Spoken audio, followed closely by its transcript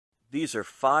These are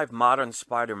 5 modern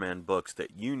Spider-Man books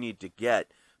that you need to get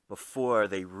before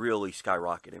they really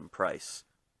skyrocket in price.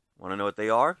 Want to know what they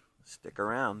are? Stick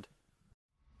around.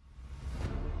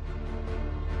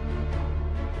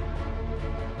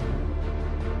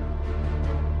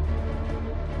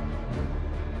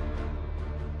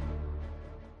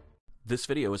 This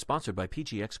video is sponsored by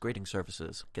PGX Grading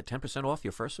Services. Get 10% off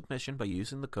your first submission by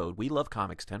using the code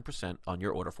WeLoveComics10% on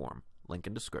your order form. Link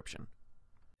in description.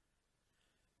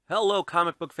 Hello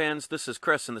comic book fans, this is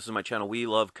Chris and this is my channel We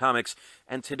Love Comics,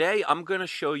 and today I'm going to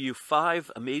show you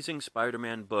 5 amazing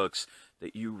Spider-Man books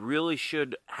that you really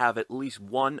should have at least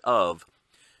one of,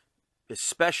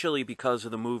 especially because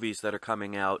of the movies that are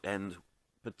coming out and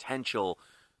potential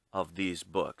of these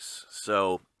books.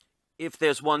 So if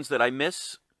there's ones that I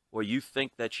miss or you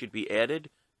think that should be added,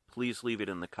 please leave it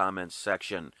in the comments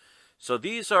section. So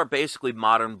these are basically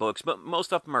modern books, but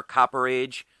most of them are Copper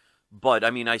Age. But, I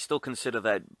mean, I still consider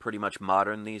that pretty much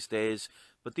modern these days.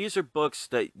 But these are books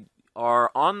that are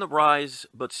on the rise,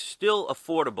 but still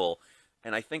affordable.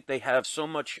 And I think they have so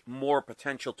much more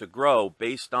potential to grow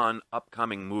based on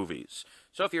upcoming movies.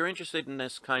 So if you're interested in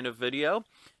this kind of video,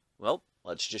 well,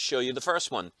 let's just show you the first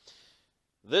one.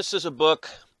 This is a book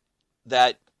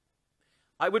that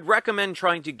I would recommend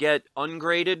trying to get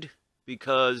ungraded,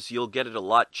 because you'll get it a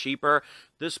lot cheaper.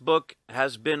 This book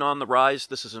has been on the rise.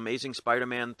 This is Amazing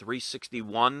Spider-Man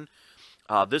 361.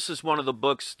 This is one of the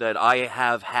books that I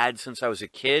have had since I was a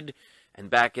kid. And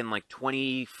back in like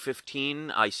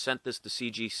 2015, I sent this to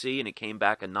CGC and it came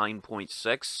back a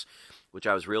 9.6, which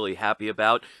I was really happy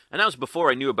about. And that was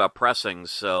before I knew about pressing.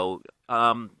 So,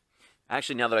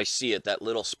 actually, now that I see it, that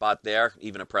little spot there,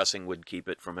 even a pressing would keep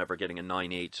it from ever getting a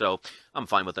 9.8. So I'm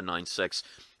fine with a 9.6.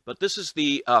 But this is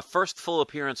the first full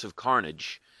appearance of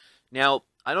Carnage. Now,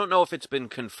 I don't know if it's been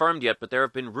confirmed yet, but there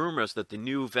have been rumors that the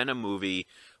new Venom movie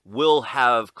will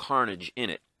have Carnage in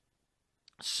it.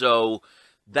 So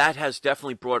that has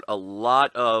definitely brought a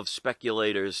lot of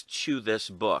speculators to this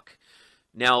book.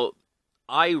 Now,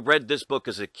 I read this book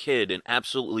as a kid and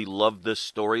absolutely loved this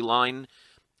storyline.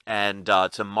 And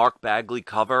it's a Mark Bagley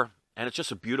cover, and it's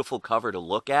just a beautiful cover to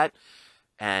look at.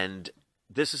 And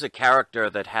this is a character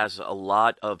that has a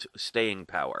lot of staying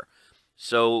power.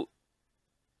 So,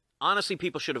 honestly,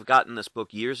 people should have gotten this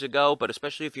book years ago, but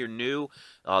especially if you're new,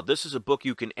 this is a book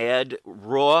you can add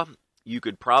raw. You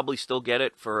could probably still get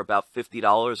it for about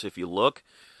 $50 if you look.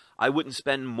 I wouldn't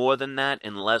spend more than that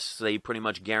unless they pretty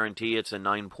much guarantee it's a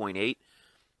 9.8.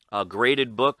 A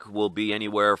graded book will be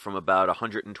anywhere from about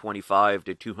 125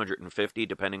 to 250,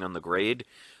 depending on the grade.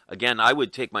 Again, I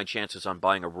would take my chances on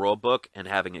buying a raw book and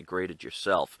having it graded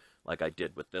yourself, like I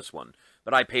did with this one.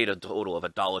 But I paid a total of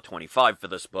 $1.25 for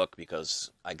this book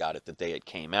because I got it the day it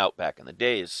came out back in the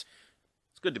days.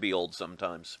 It's good to be old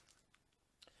sometimes.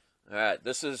 Alright,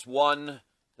 this is one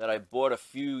that I bought a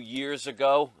few years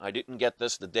ago. I didn't get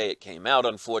this the day it came out,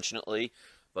 unfortunately.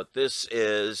 But this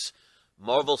is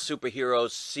Marvel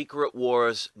Superheroes Secret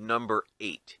Wars number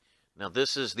 8. Now,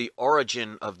 this is the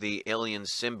origin of the alien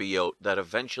symbiote that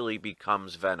eventually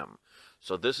becomes Venom.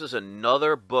 So this is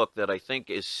another book that I think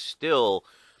is still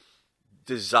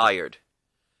desired.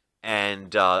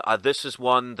 And this is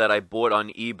one that I bought on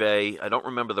eBay. I don't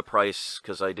remember the price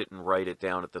because I didn't write it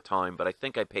down at the time, but I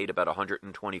think I paid about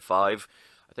 $125.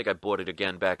 I think I bought it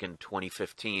again back in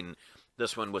 2015.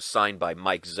 This one was signed by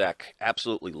Mike Zeck.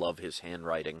 Absolutely love his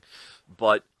handwriting.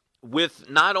 But with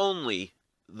not only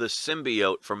the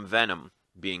symbiote from Venom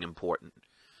being important,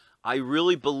 I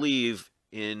really believe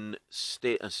in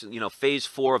Phase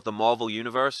 4 of the Marvel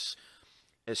Universe,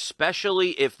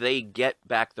 especially if they get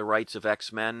back the rights of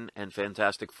X-Men and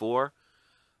Fantastic Four.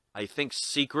 I think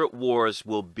Secret Wars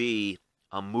will be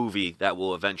a movie that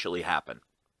will eventually happen.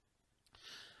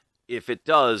 If it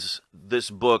does, this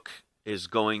book is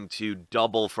going to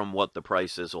double from what the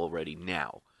price is already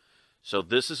now. So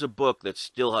this is a book that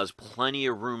still has plenty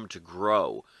of room to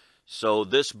grow. So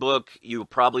this book, you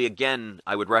probably, again,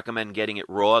 I would recommend getting it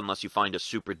raw unless you find a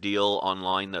super deal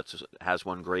online that has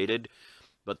one graded.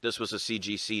 But this was a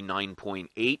CGC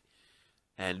 9.8.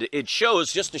 And it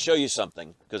shows, just to show you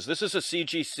something, because this is a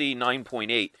CGC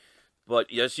 9.8.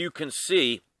 But as you can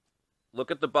see, look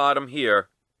at the bottom here,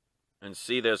 and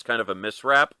see there's kind of a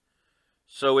miswrap.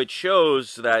 So it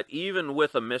shows that even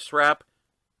with a miswrap,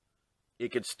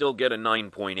 it could still get a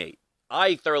 9.8.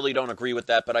 I thoroughly don't agree with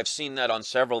that, but I've seen that on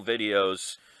several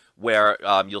videos where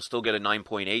you'll still get a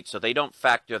 9.8, so they don't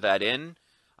factor that in.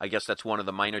 I guess that's one of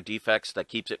the minor defects that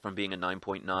keeps it from being a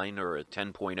 9.9 or a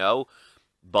 10.0.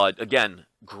 But again,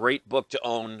 great book to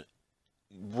own.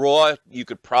 Raw, you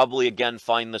could probably, again,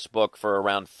 find this book for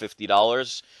around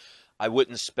 $50. I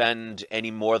wouldn't spend any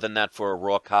more than that for a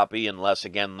raw copy unless,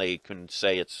 again, they can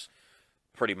say it's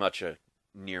pretty much a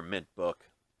near mint book.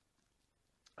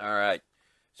 All right.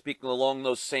 Speaking along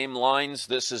those same lines,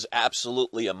 this is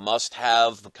absolutely a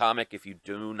must-have comic if you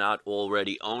do not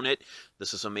already own it.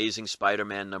 This is Amazing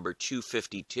Spider-Man number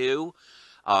 252.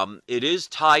 It is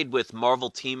tied with Marvel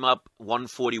Team Up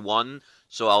 141,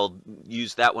 so I'll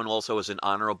use that one also as an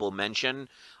honorable mention.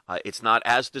 It's not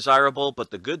as desirable,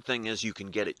 but the good thing is you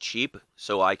can get it cheap,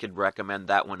 so I could recommend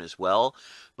that one as well.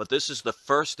 But this is the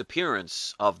first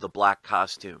appearance of the black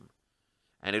costume.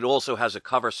 And it also has a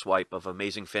cover swipe of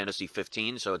Amazing Fantasy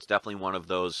 15, so it's definitely one of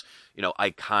those,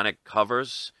 iconic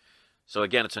covers. So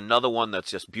again, it's another one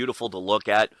that's just beautiful to look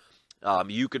at.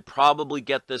 You could probably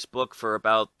get this book for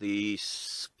about the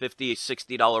 $50,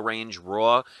 $60 range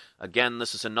raw. Again,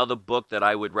 this is another book that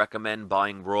I would recommend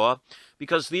buying raw,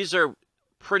 because these are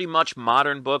pretty much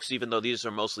modern books, even though these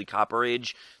are mostly Copper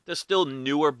Age. There's still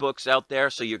newer books out there,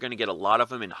 so you're going to get a lot of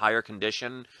them in higher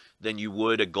condition than you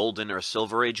would a Golden or a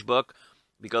Silver Age book.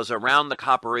 Because around the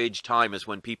Copper Age time is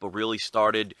when people really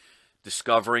started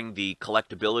discovering the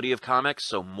collectability of comics,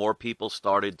 so more people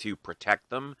started to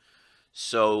protect them.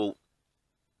 So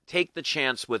take the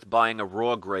chance with buying a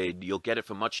raw grade. You'll get it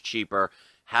for much cheaper.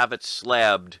 Have it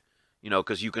slabbed,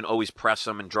 because you can always press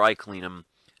them and dry clean them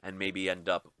and maybe end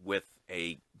up with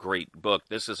a great book.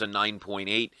 This is a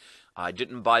 9.8. I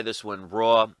didn't buy this one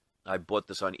raw. I bought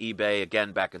this on eBay,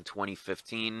 again, back in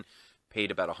 2015. Paid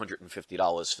about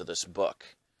 $150 for this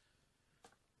book.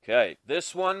 Okay,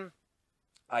 this one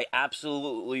I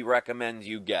absolutely recommend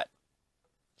you get.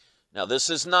 Now, this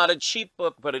is not a cheap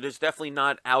book, but it is definitely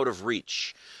not out of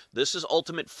reach. This is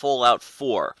Ultimate Fallout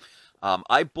 4.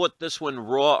 I bought this one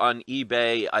raw on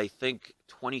eBay, I think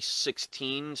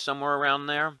 2016, somewhere around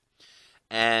there.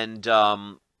 And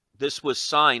this was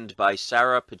signed by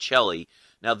Sara Pichelli.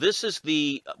 Now, this is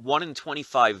the 1 in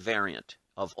 25 variant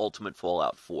of Ultimate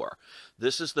Fallout 4.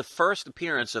 This is the first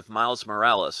appearance of Miles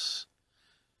Morales.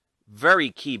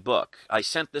 Very key book. I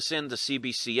sent this in to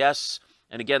CBCS,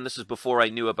 and again, this is before I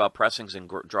knew about pressings and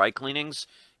dry cleanings.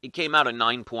 It came out a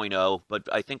 9.0, but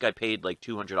I think I paid like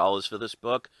 $200 for this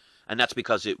book, and that's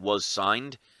because it was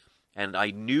signed. And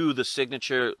I knew the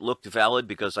signature looked valid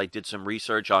because I did some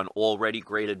research on already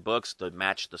graded books to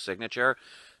match the signature.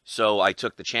 So I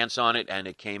took the chance on it, and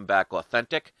it came back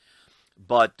authentic.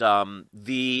 But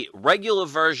the regular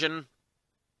version,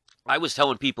 I was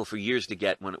telling people for years to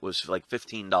get when it was like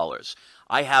 $15.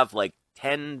 I have like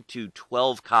 10 to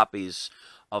 12 copies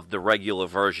of the regular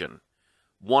version.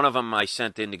 One of them I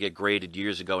sent in to get graded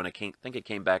years ago, and I think it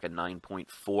came back at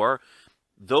 9.4.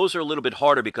 Those are a little bit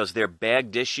harder because they're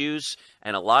bagged issues,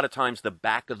 and a lot of times the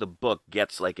back of the book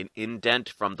gets like an indent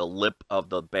from the lip of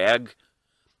the bag.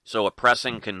 So a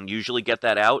pressing can usually get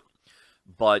that out.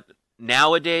 But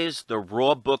nowadays, the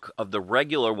raw book of the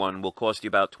regular one will cost you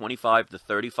about $25 to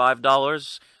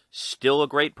 $35. Still a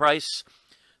great price.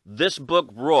 This book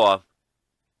raw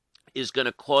is going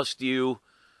to cost you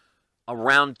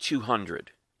around $200.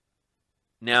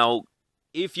 Now,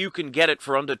 if you can get it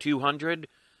for under $200,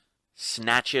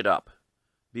 snatch it up,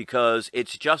 because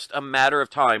it's just a matter of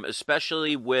time,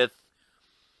 especially with,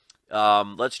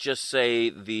 let's just say,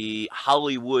 the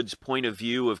Hollywood's point of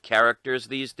view of characters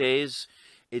these days.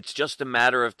 It's just a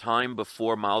matter of time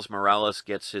before Miles Morales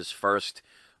gets his first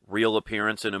real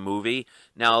appearance in a movie.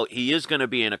 Now, he is going to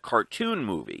be in a cartoon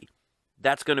movie.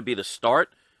 That's going to be the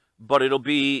start, but it'll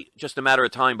be just a matter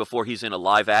of time before he's in a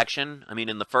live action. I mean,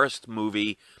 in the first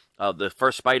movie, the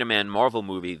first Spider-Man Marvel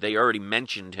movie, they already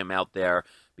mentioned him out there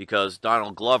because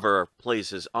Donald Glover plays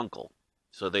his uncle.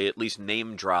 So they at least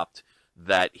name-dropped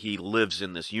that he lives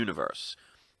in this universe.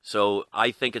 So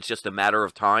I think it's just a matter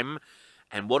of time.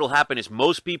 And what will happen is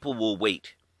most people will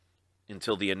wait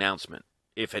until the announcement,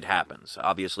 if it happens.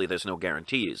 Obviously, there's no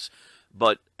guarantees.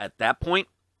 But at that point,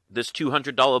 this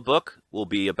 $200 book will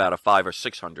be about a $500 or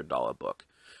 $600 book.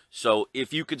 So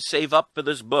if you could save up for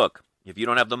this book, if you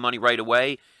don't have the money right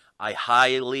away, I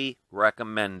highly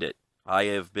recommend it. I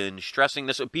have been stressing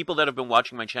this. People that have been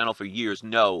watching my channel for years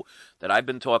know that I've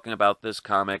been talking about this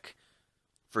comic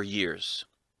for years.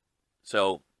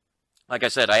 So, like I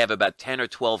said, I have about 10 or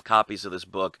 12 copies of this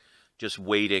book just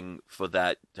waiting for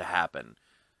that to happen.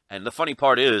 And the funny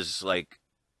part is, like,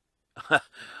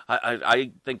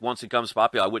 I think once it comes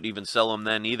popular, I wouldn't even sell them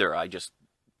then either. I just,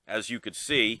 as you could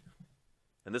see,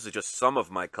 and this is just some of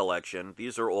my collection,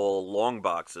 these are all long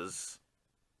boxes.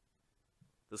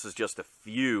 This is just a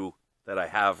few that I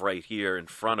have right here in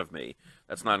front of me.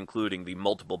 That's not including the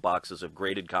multiple boxes of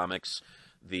graded comics,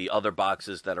 the other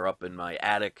boxes that are up in my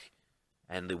attic,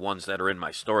 and the ones that are in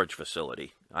my storage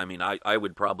facility. I mean, I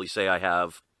would probably say I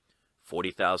have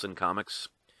 40,000 comics.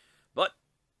 But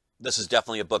this is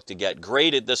definitely a book to get.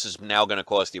 Graded, this is now going to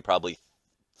cost you probably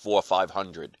 $400 or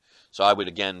 $500. So I would,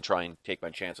 again, try and take my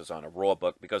chances on a raw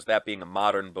book, because that being a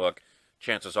modern book,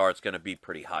 chances are it's going to be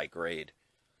pretty high grade.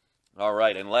 All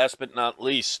right, and last but not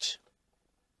least,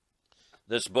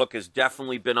 this book has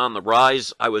definitely been on the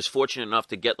rise. I was fortunate enough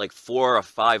to get like 4 or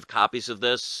 5 copies of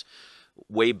this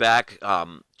way back.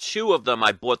 2 of them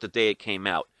I bought the day it came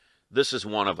out. This is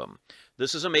one of them.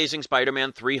 This is Amazing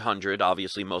Spider-Man 300.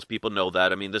 Obviously, most people know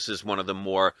that. I mean, this is one of the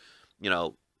more,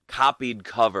 copied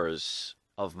covers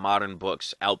of modern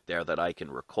books out there that I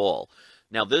can recall.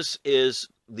 Now, this is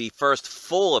the first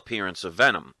full appearance of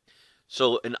Venom.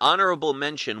 So an honorable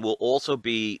mention will also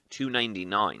be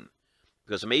 299,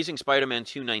 because Amazing Spider-Man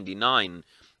 299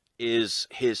 is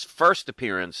his first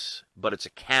appearance, but it's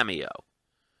a cameo.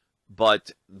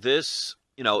 But this,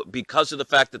 because of the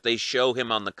fact that they show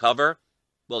him on the cover,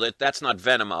 well, that's not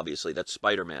Venom, obviously. That's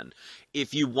Spider-Man.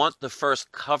 If you want the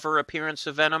first cover appearance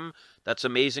of Venom, that's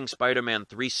Amazing Spider-Man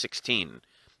 316.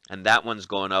 And that one's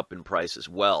going up in price as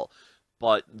well.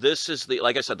 But this is,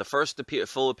 like I said, the first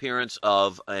full appearance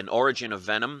of an origin of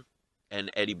Venom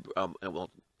and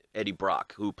Eddie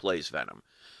Brock, who plays Venom.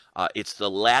 It's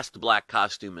the last black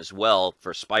costume as well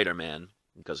for Spider-Man,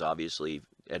 because obviously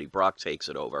Eddie Brock takes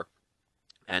it over.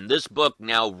 And this book,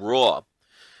 now raw,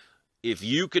 if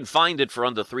you can find it for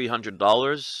under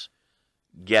 $300,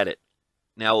 get it.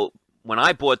 Now, when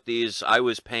I bought these, I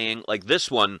was paying, like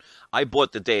this one, I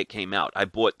bought the day it came out. I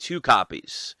bought 2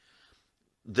 copies.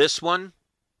 This one,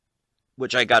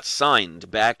 which I got signed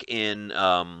back in,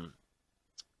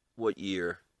 what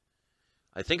year?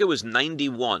 I think it was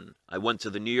 91. I went to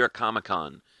the New York Comic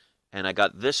Con, and I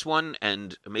got this one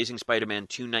and Amazing Spider-Man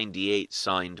 298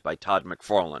 signed by Todd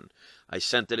McFarlane. I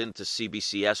sent it into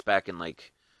CBCS back in,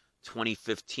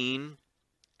 2015,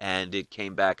 and it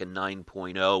came back a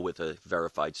 9.0 with a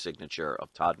verified signature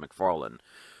of Todd McFarlane.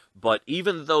 But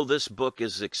even though this book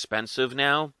is expensive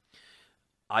now,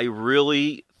 I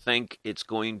really think it's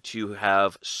going to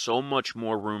have so much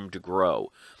more room to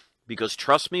grow. Because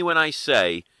trust me when I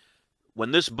say,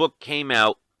 when this book came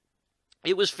out,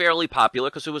 it was fairly popular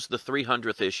because it was the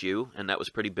 300th issue, and that was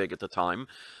pretty big at the time.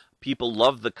 People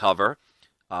loved the cover.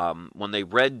 When they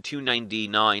read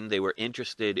 299, they were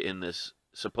interested in this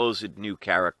supposed new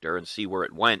character and see where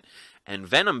it went. And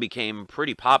Venom became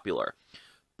pretty popular.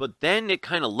 But then it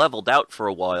kind of leveled out for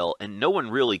a while, and no one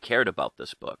really cared about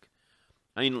this book.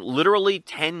 I mean, literally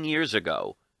 10 years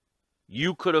ago,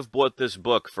 you could have bought this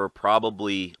book for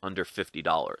probably under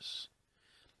 $50.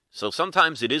 So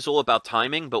sometimes it is all about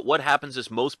timing, but what happens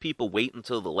is most people wait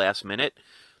until the last minute.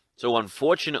 So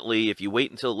unfortunately, if you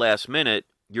wait until the last minute,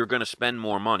 you're going to spend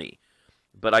more money.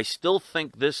 But I still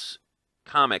think this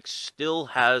comic still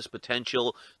has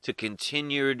potential to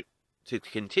continue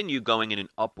going in an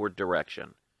upward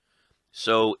direction.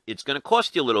 So it's going to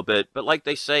cost you a little bit, but like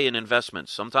they say in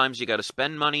investments, sometimes you got to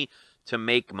spend money to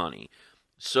make money.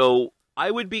 So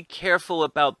I would be careful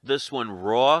about this one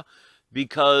raw,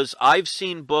 because I've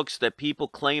seen books that people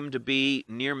claim to be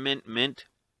near mint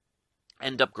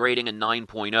end up grading a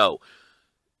 9.0.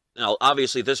 Now,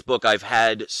 obviously, this book I've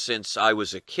had since I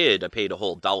was a kid. I paid a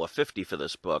whole $1.50 for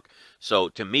this book. So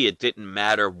to me, it didn't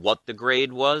matter what the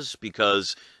grade was,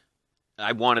 because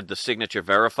I wanted the signature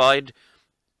verified.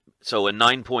 So a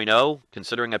 9.0,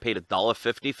 considering I paid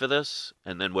 $1.50 for this,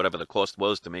 and then whatever the cost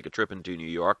was to make a trip into New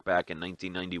York back in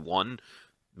 1991,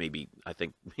 maybe a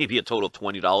total of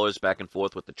 $20 back and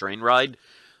forth with the train ride.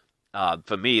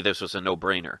 For me, this was a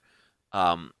no-brainer.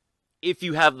 If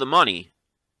you have the money,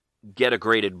 get a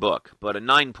graded book. But a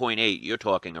 9.8, you're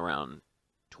talking around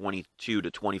 $2,200 to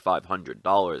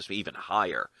 $2,500, even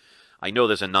higher. I know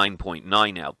there's a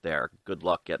 9.9 out there. Good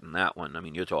luck getting that one. I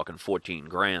mean, you're talking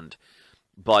 $14,000.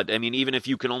 But, I mean, even if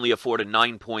you can only afford a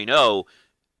 9.0,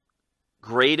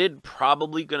 graded,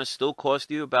 probably going to still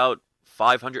cost you about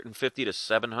 $550 to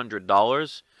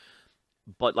 $700.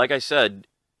 But like I said,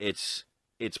 it's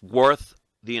worth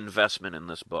the investment in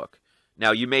this book.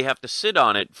 Now, you may have to sit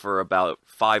on it for about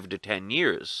 5 to 10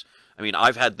 years. I mean,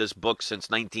 I've had this book since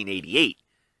 1988.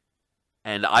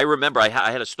 And I remember I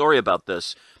had a story about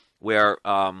this where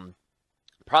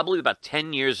probably about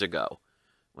 10 years ago,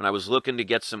 when I was looking to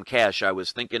get some cash,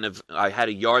 I had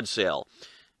a yard sale,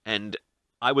 and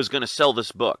I was going to sell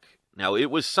this book. Now,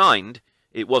 it was signed.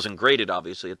 It wasn't graded,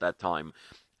 obviously, at that time.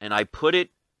 And I put it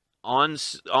on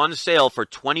sale for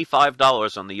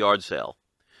 $25 on the yard sale.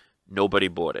 Nobody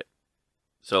bought it.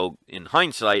 So, in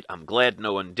hindsight, I'm glad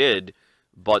no one did,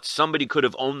 but somebody could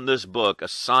have owned this book, a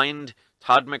signed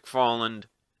Todd McFarlane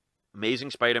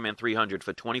Amazing Spider-Man 300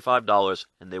 for $25,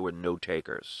 and there were no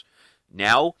takers.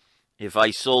 Now, If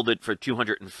I sold it for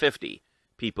 $250,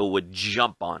 people would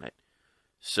jump on it.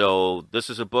 So this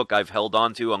is a book I've held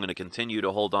on to. I'm going to continue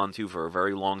to hold on to for a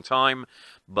very long time.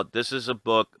 But this is a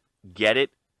book, get it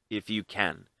if you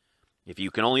can. If you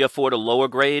can only afford a lower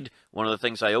grade, one of the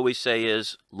things I always say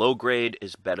is low grade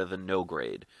is better than no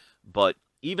grade. But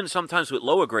even sometimes with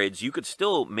lower grades, you could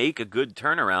still make a good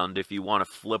turnaround if you want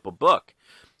to flip a book.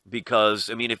 Because,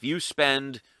 I mean, if you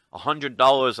spend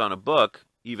 $100 on a book,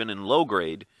 even in low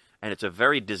grade, and it's a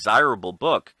very desirable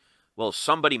book, well,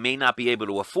 somebody may not be able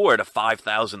to afford a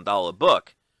 $5,000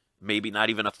 book, maybe not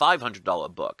even a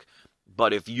 $500 book.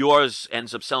 But if yours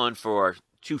ends up selling for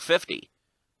 $250,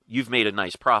 you've made a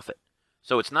nice profit.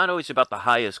 So it's not always about the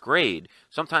highest grade.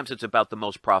 Sometimes it's about the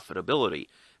most profitability.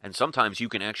 And sometimes you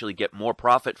can actually get more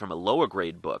profit from a lower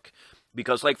grade book.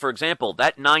 Because, like, for example,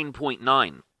 that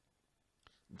 9.9,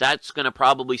 that's going to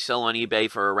probably sell on eBay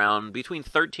for around between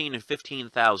 $13,000 and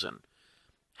 $15,000.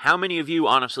 How many of you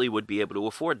honestly would be able to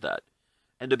afford that?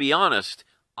 And to be honest,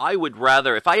 I would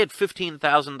rather, if I had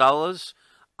 $15,000,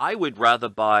 I would rather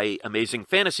buy Amazing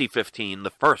Fantasy 15, the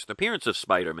first appearance of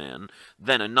Spider-Man,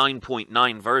 than a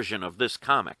 9.9 version of this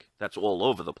comic that's all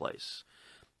over the place.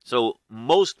 So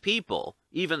most people,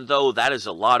 even though that is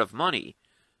a lot of money,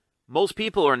 most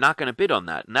people are not going to bid on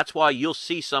that. And that's why you'll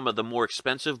see some of the more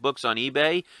expensive books on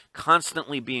eBay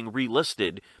constantly being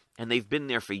relisted, and they've been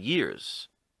there for years.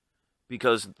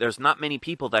 Because there's not many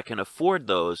people that can afford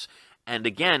those. And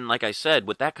again, like I said,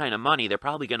 with that kind of money, they're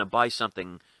probably going to buy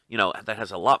something, you know, that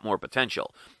has a lot more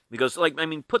potential. Because, like, I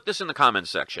mean, put this in the comments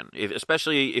section.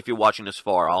 Especially if you're watching this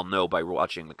far, I'll know by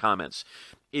watching the comments.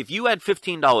 If you had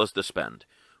 $15 to spend,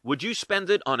 would you spend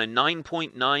it on a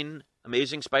 9.9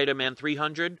 Amazing Spider-Man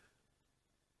 300?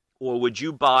 Or would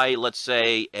you buy, let's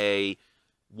say, a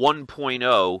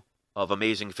 1.0 of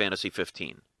Amazing Fantasy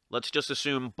 15? Let's just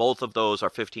assume both of those are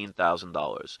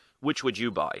 $15,000. Which would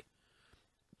you buy?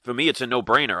 For me, it's a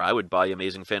no-brainer. I would buy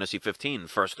Amazing Fantasy 15,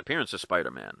 first appearance of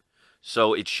Spider-Man.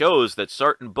 So it shows that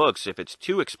certain books, if it's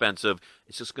too expensive,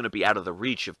 it's just going to be out of the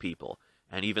reach of people.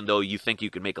 And even though you think you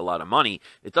can make a lot of money,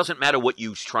 it doesn't matter what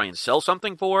you try and sell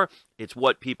something for. It's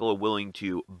what people are willing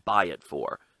to buy it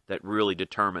for that really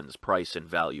determines price and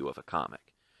value of a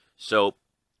comic. So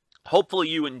hopefully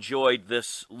you enjoyed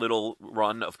this little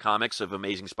run of comics of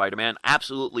Amazing Spider-Man.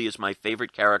 Absolutely is my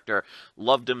favorite character.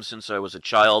 Loved him since I was a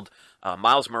child.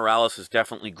 Miles Morales has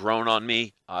definitely grown on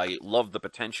me. I love the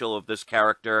potential of this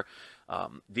character.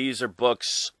 These are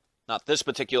books, not this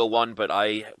particular one, but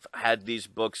I have had these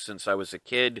books since I was a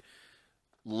kid.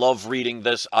 Love reading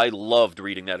this. I loved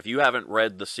reading that. If you haven't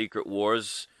read The Secret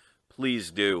Wars,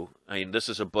 please do. I mean, this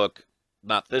is a book,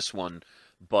 not this one,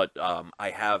 but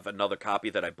I have another copy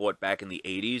that I bought back in the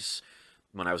 80s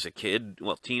when I was a kid,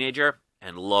 well, teenager,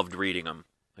 and loved reading them.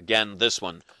 Again, this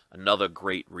one, another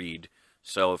great read.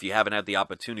 So if you haven't had the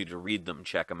opportunity to read them,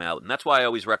 check them out. And that's why I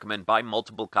always recommend buy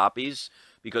multiple copies,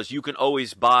 because you can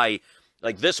always buy,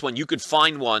 like this one, you could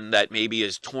find one that maybe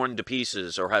is torn to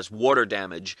pieces or has water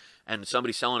damage, and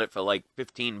somebody's selling it for like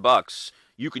 $15.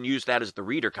 You can use that as the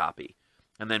reader copy.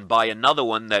 And then buy another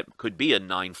one that could be a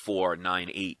 9.4,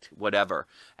 9.8, whatever,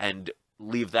 and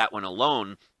leave that one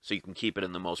alone so you can keep it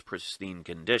in the most pristine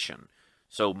condition.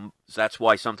 So that's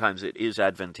why sometimes it is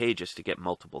advantageous to get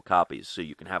multiple copies so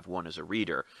you can have one as a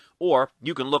reader. Or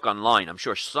you can look online. I'm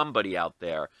sure somebody out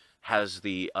there has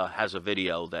a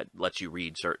video that lets you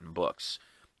read certain books.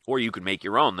 Or you could make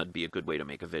your own. That'd be a good way to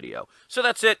make a video. So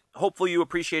that's it. Hopefully you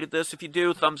appreciated this. If you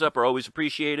do, thumbs up are always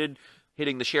appreciated.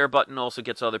 Hitting the share button also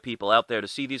gets other people out there to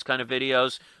see these kind of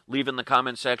videos. Leave in the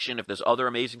comment section if there's other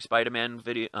Amazing Spider-Man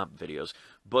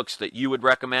books that you would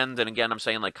recommend. And again, I'm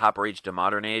saying like Copper Age to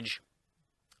Modern Age.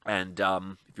 And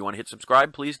if you want to hit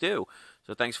subscribe, please do.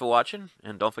 So thanks for watching.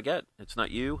 And don't forget, it's not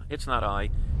you, it's not I,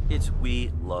 it's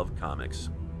We Love Comics.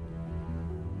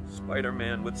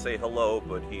 Spider-Man would say hello,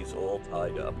 but he's all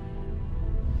tied up.